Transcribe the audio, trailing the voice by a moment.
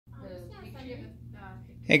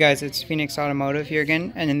Hey guys, it's Phoenix Automotive here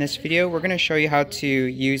again, and in this video we're going to show you how to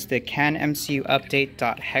use the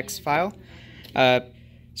CanMCUUpdate.hex file.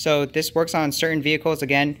 So this works on certain vehicles.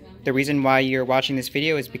 Again, the reason why you're watching this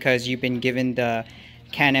video is because you've been given the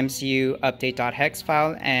CanMCUUpdate.hex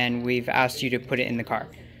file and we've asked you to put it in the car.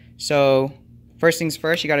 So first things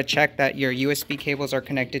first, you got to check that your USB cables are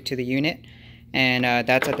connected to the unit, and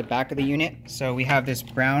that's at the back of the unit. So we have this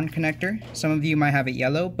brown connector. Some of you might have it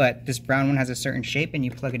yellow, but this brown one has a certain shape and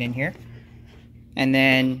you plug it in here. And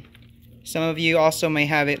then some of you also may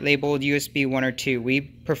have it labeled USB 1 or 2. We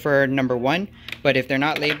prefer number 1, but if they're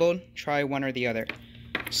not labeled, try one or the other.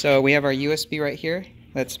 So we have our USB right here.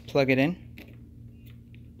 Let's plug it in.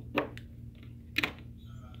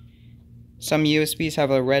 Some USBs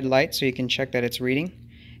have a red light so you can check that it's reading.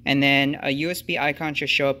 And then a USB icon should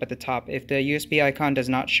show up at the top. If the USB icon does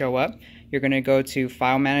not show up, you're going to go to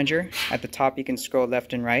File Manager. At the top you can scroll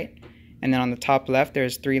left and right. And then on the top left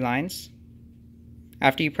there's 3 lines.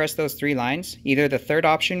 After you press those 3 lines, either the third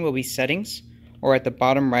option will be Settings, or at the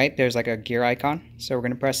bottom right there's like a gear icon. So we're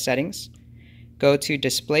going to press Settings. Go to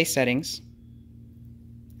Display Settings.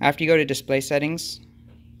 After you go to Display Settings,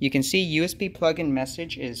 you can see USB plug-in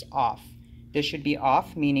message is off. This should be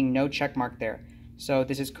off, meaning no check mark there. So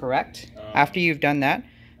this is correct. After you've done that,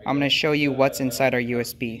 I'm going to show you what's inside our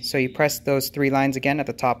USB. So you press those 3 lines again at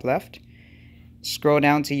the top left. Scroll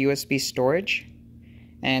down to USB storage.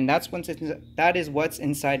 And that is what's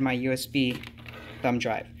inside my USB thumb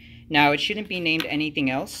drive. Now it shouldn't be named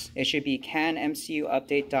anything else. It should be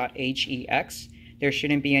CanMCUUpdate.hex. There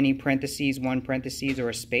shouldn't be any parentheses, 1 parentheses, or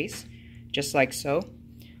a space. Just like so.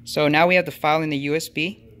 So now we have the file in the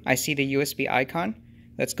USB. I see the USB icon.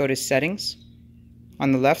 Let's go to Settings.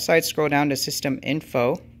 On the left side, scroll down to System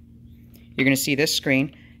Info. You're going to see this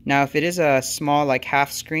screen. Now if it is a small, like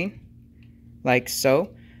half screen, like so,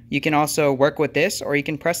 you can also work with this, or you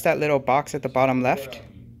can press that little box at the bottom left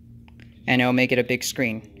and it'll make it a big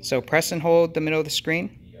screen. So press and hold the middle of the screen.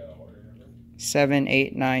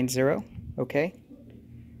 7890. Okay.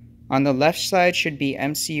 On the left side should be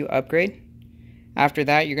MCU Upgrade. After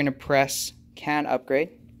that, you're going to press Can Upgrade.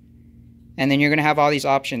 And then you're going to have all these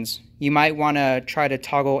options. You might want to try to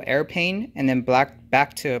toggle Airplane and then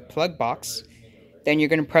back to Plug Box. Then you're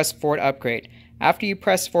going to press Forward Upgrade. After you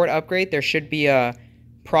press Forward Upgrade, there should be a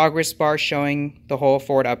progress bar showing the whole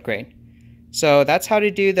forward upgrade. So that's how to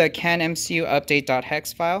do the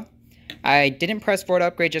CanMCUUpdate.hex file. I didn't press Forward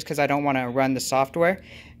Upgrade just because I don't want to run the software.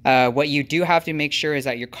 What you do have to make sure is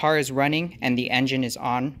that your car is running and the engine is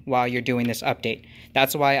on while you're doing this update.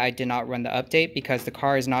 That's why I did not run the update, because the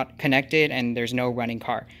car is not connected and there's no running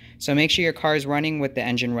car. So make sure your car is running with the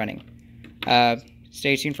engine running.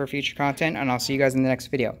 Stay tuned for future content, and I'll see you guys in the next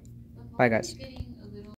video. Bye guys.